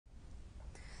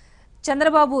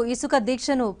చంద్రబాబు ఇసుక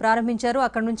దీక్షను ప్రారంభించారు.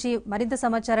 అక్కడ నుంచి మరింత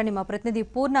సమాచారాన్ని మా ప్రతినిధి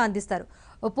పూర్ణ అందిస్తారు.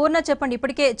 పూర్ణ చెప్పండి,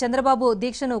 ఇప్పటికే చంద్రబాబు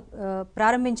దీక్షను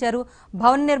ప్రారంభించారు.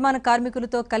 భవన నిర్మాణ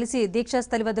కార్మికులతో కలిసి దీక్షా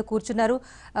స్థలి వద్ద కూర్చున్నారు.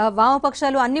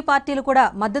 వామపక్షాలు అన్ని పార్టీలు కూడా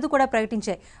మద్దతు కూడా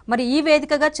ప్రకటించాయి. మరి ఈ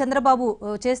వేదికగా చంద్రబాబు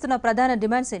చేస్తున్న ప్రధాన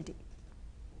డిమాండ్స్ ఏంటి?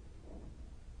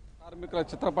 కార్మికుల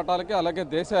చిత్రపటాలకి అలాగే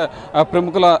దేశ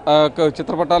ప్రముఖుల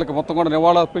చిత్రపటాలకి మొత్తం కూడా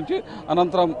నివాళులర్పించి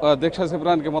అనంతరం దీక్షా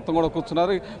శిబిరానికి మొత్తం కూడా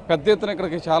కూర్చున్నారు. పెద్ద ఎత్తున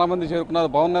ఇక్కడికి చాలామంది చేరుకున్నారు.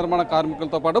 భవన నిర్మాణ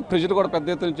కార్మికులతో పాటు ప్రజలు కూడా పెద్ద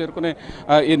ఎత్తున చేరుకుని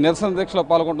ఈ నిరసన దీక్షలో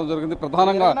పాల్గొనడం జరిగింది.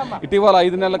 ప్రధానంగా ఇటీవల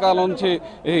 5 నెలల కాలం నుంచి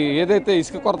ఏదైతే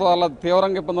ఇసుక కొరత వల్ల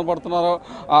తీవ్రంగా ఇబ్బందులు పడుతున్నారో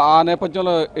ఆ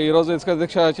నేపథ్యంలో ఈరోజు ఇసుక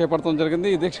దీక్ష చేపట్టడం జరిగింది.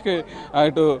 ఈ దీక్షకి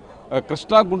ఇటు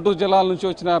కృష్ణా గుంటూరు జిల్లాల నుంచి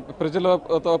వచ్చిన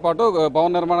ప్రజలతో పాటు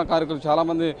భవన నిర్మాణ కార్మికులు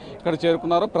చాలామంది ఇక్కడ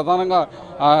చేరుకున్నారు. ప్రధానంగా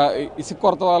ఇసుక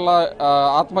కొరత వల్ల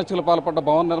ఆత్మహత్యలు పాల్పడ్డ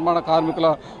భవన నిర్మాణ కార్మికుల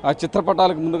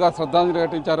చిత్రపటాలకు ముందుగా శ్రద్ధాంజలి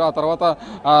ఘటించారు. ఆ తర్వాత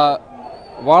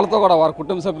వాళ్ళతో కూడా వారి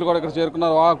కుటుంబ సభ్యులు కూడా ఇక్కడ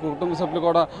చేరుకున్నారు. ఆ కుటుంబ సభ్యులు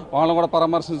కూడా వాళ్ళని కూడా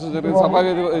పరామర్శించడం జరిగింది.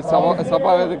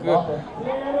 సభావేదిక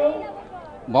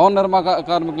భవన నిర్మాణ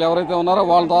కార్మికులు ఎవరైతే ఉన్నారో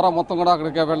వాళ్ళ ద్వారా మొత్తం కూడా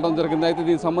అక్కడికి వెళ్ళడం జరిగింది. అయితే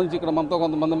దీనికి సంబంధించి ఇక్కడ మనతో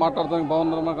కొంతమంది మాట్లాడడానికి భవన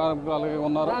నిర్మాణ కార్మికులు అలాగే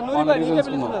ఉన్నారు. వాళ్ళని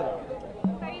తెలుసుకున్నాం.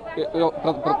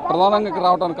 ప్రధానంగా ఇక్కడ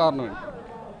రావడానికి కారణం ఏంటి?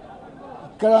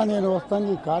 ఇక్కడ నేను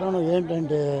వస్తానికి కారణం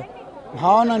ఏంటంటే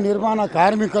భవన నిర్మాణ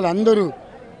కార్మికులు అందరూ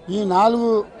ఈ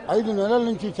 4-5 నెలల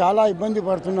నుంచి చాలా ఇబ్బంది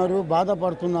పడుతున్నారు,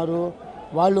 బాధపడుతున్నారు.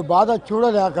 వాళ్ళు బాధ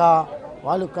చూడలేక,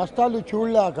 వాళ్ళు కష్టాలు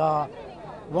చూడలేక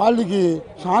వాళ్ళకి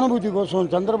సానుభూతి కోసం,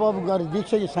 చంద్రబాబు గారి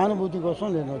దీక్షకి సానుభూతి కోసం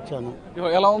నేను వచ్చాను.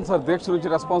 ఎలా ఉంది సార్ దీక్ష నుంచి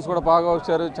రెస్పాన్స్? కూడా బాగా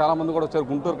వచ్చారు, చాలామంది కూడా వచ్చారు.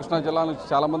 గుంటూరు కృష్ణా జిల్లా నుంచి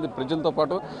చాలామంది ప్రజలతో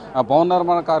పాటు భవన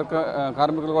నిర్మాణ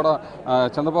కార్మికులు కూడా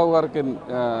చంద్రబాబు గారికి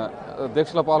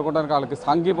దీక్షలో పాల్గొనడానికి వాళ్ళకి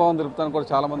సాంఘీభావం తెలుపుతానికి కూడా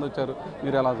చాలామంది వచ్చారు.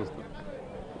 మీరు ఎలా చూస్తారు?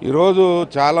 ఈరోజు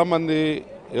చాలామంది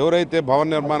ఎవరైతే భవన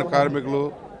నిర్మాణ కార్మికులు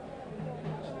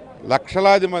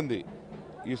లక్షలాది మంది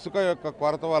ఇసుక యొక్క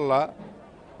కొరత వల్ల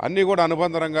అన్నీ కూడా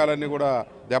అనుబంధ రంగాలన్నీ కూడా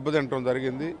దెబ్బతింటడం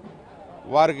జరిగింది.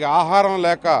 వారికి ఆహారం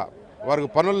లేక, వారికి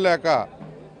పనులు లేక,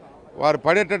 వారు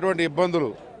పడేటటువంటి ఇబ్బందులు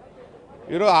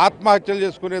ఈరోజు ఆత్మహత్యలు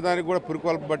చేసుకునేదానికి కూడా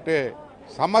పురికొల్పబట్టే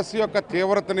సమస్య యొక్క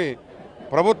తీవ్రతని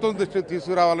ప్రభుత్వం దృష్టికి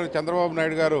తీసుకురావాలని చంద్రబాబు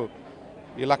నాయుడు గారు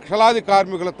ఈ లక్షలాది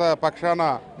కార్మికుల పక్షాన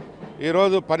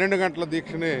ఈరోజు 12 గంటల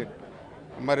దీక్షని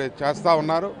మరి చేస్తూ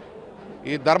ఉన్నారు.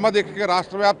 ఈ ధర్మదీక్షకి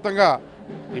రాష్ట్ర వ్యాప్తంగా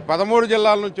ఈ 13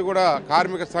 జిల్లాల నుంచి కూడా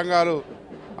కార్మిక సంఘాలు,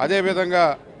 అదేవిధంగా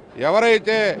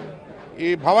ఎవరైతే ఈ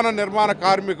భవన నిర్మాణ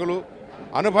కార్మికులు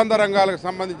అనుబంధ రంగాలకు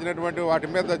సంబంధించినటువంటి వాటి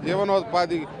మీద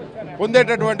జీవనోపాధి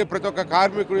పొందేటటువంటి ప్రతి ఒక్క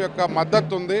కార్మికుడి యొక్క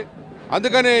మద్దతు ఉంది.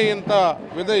 అందుకనే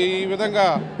ఈ విధంగా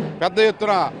పెద్ద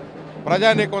ఎత్తున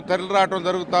ప్రజానీకం తరలి రావడం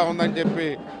జరుగుతూ ఉందని చెప్పి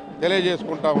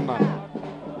తెలియజేసుకుంటా ఉన్నాను.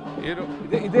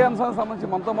 ఇదే అంశానికి సంబంధించి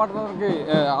మనతో మాట్లాడడానికి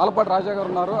ఆలపాటి రాజా గారు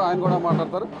ఉన్నారు. ఆయన కూడా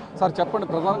మాట్లాడతారు. సార్ చెప్పండి,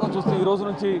 ప్రధానంగా చూస్తే ఈ రోజు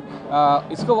నుంచి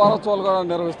ఇసుక వారోత్సవాలు కూడా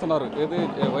నిర్వహిస్తున్నారు. ఏది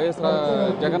వైఎస్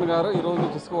జగన్ గారు ఈ రోజు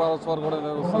నుంచి ఇసుక వారోత్సవాలు కూడా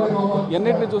నిర్వహిస్తున్నారు.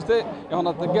 ఎన్నింటినీ చూస్తే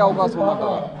ఏమైనా తగ్గే అవకాశం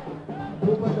ఉందంటారా?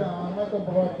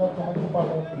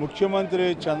 ముఖ్యమంత్రి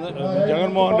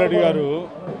జగన్మోహన్ రెడ్డి గారు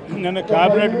నిన్న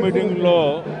కేబినెట్ మీటింగ్లో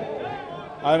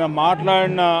ఆయన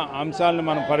మాట్లాడిన అంశాలను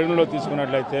మనం పరిగణలో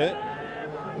తీసుకున్నట్లయితే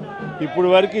ఇప్పుడు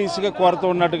వరకు ఇసుక కొరత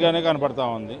ఉన్నట్టుగానే కనపడతా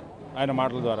ఉంది ఆయన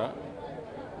మాటల ద్వారా.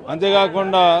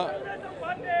 అంతేకాకుండా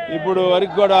ఇప్పుడు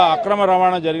వరకు కూడా అక్రమ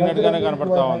రవాణా జరిగినట్టుగానే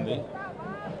కనపడతా ఉంది.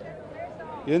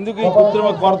 ఎందుకు ఈ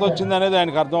కృత్రిమ కొరత వచ్చింది అనేది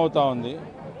ఆయనకు అర్థమవుతా ఉంది.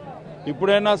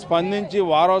 ఇప్పుడైనా స్పందించి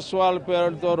వారోత్సవాల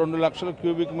పేరుతో 2 లక్షల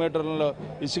క్యూబిక్ మీటర్ల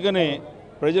ఇసుకని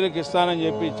ప్రజలకు ఇస్తానని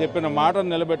చెప్పిన మాటను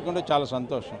నిలబెట్టుకుంటే చాలా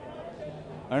సంతోషం.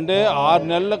 అంటే 6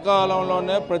 నెలల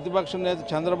కాలంలోనే ప్రతిపక్ష నేత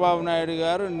చంద్రబాబు నాయుడు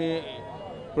గారు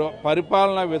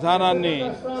పరిపాలనా విధానాన్ని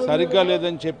సరిగ్గా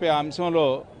లేదని చెప్పే అంశంలో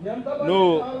నువ్వు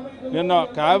నిన్న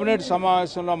కేబినెట్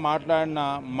సమావేశంలో మాట్లాడిన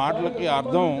మాటలకి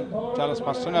అర్థం చాలా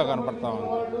స్పష్టంగా కనపడతా ఉంది.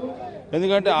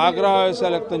 ఎందుకంటే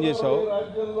ఆగ్రహావేశాలు వ్యక్తం చేశావు.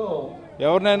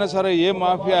 ఎవరినైనా సరే, ఏ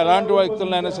మాఫియా ఎలాంటి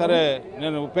వ్యక్తులనైనా సరే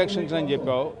నేను ఉపేక్షించనని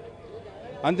చెప్పావు.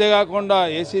 అంతేకాకుండా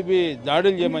ఏసీబీ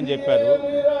దాడులు చేయమని చెప్పారు.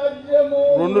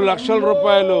 2 లక్షల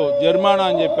రూపాయలు జరిమానా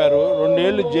అని చెప్పారు. 2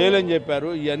 ఏళ్ళు జైలు అని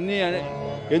చెప్పారు. ఇవన్నీ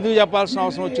ఎందుకు చెప్పాల్సిన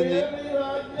అవసరం వచ్చింది?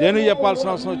 దేనికి చెప్పాల్సిన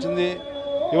అవసరం వచ్చింది?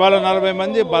 ఇవాళ 40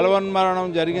 మంది బలవన్మరణం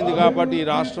జరిగింది కాబట్టి ఈ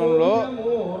రాష్ట్రంలో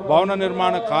భవన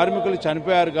నిర్మాణ కార్మికులు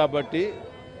చనిపోయారు కాబట్టి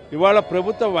ఇవాళ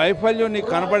ప్రభుత్వ వైఫల్యం నీకు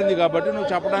కనపడింది కాబట్టి నువ్వు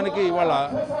చెప్పడానికి ఇవాళ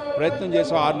ప్రయత్నం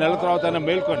చేసావు. 6 నెలల తర్వాత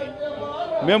మేల్కొని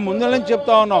మేము ముందు నుంచి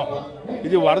చెప్తా ఉన్నాం,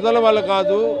 ఇది వరదల వల్ల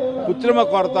కాదు, కృత్రిమ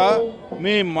కొరత,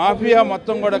 మీ మాఫియా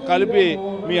మొత్తం కూడా కలిపి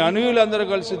మీ అనుయులందరూ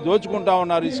కలిసి దోచుకుంటా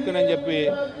ఉన్నారు ఇసుకని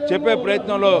చెప్పే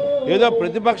ప్రయత్నంలో ఏదో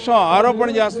ప్రతిపక్షం ఆరోపణ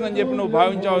చేస్తుందని చెప్పి నువ్వు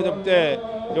భావించావు చెప్తే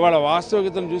ఇవాళ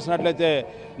వాస్తవికతను చూసినట్లయితే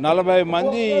 40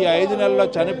 మంది 5 నెలల్లో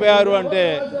చనిపోయారు అంటే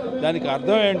దానికి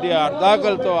అర్థం ఏంటి?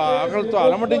 అర్ధాకలతో ఆకలితో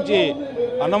అలమటించి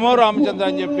అన్నమో రామచంద్ర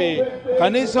అని చెప్పి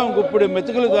కనీసం గుప్పుడు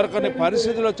మెతుకులు దొరకని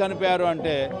పరిస్థితిలో చనిపోయారు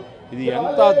అంటే ఇది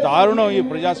ఎంత దారుణం ఈ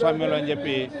ప్రజాస్వామ్యంలో అని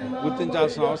చెప్పి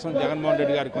గుర్తించాల్సిన అవసరం జగన్మోహన్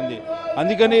రెడ్డి గారికి ఉంది.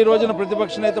 అందుకని ఈ రోజున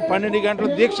ప్రతిపక్ష నేత 12 గంటలు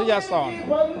దీక్ష చేస్తా ఉన్నాం.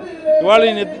 ఇవాళ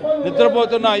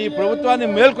నిద్రపోతున్న ఈ ప్రభుత్వాన్ని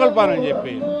మేల్కొల్పాలని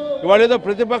చెప్పి. ఇవాళ ఏదో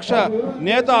ప్రతిపక్ష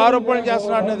నేత ఆరోపణలు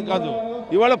చేస్తున్నాడనేది కాదు,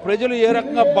 ఇవాళ ప్రజలు ఏ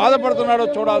రకంగా బాధపడుతున్నాడో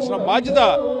చూడాల్సిన బాధ్యత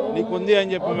నీకుంది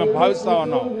అని చెప్పి మేము భావిస్తూ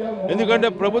ఉన్నాం. ఎందుకంటే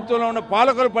ప్రభుత్వంలో ఉన్న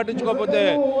పాలకులు పట్టించుకోకపోతే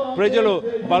ప్రజలు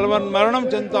బలవన్మరణం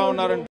చెందుతూ ఉన్నారంటే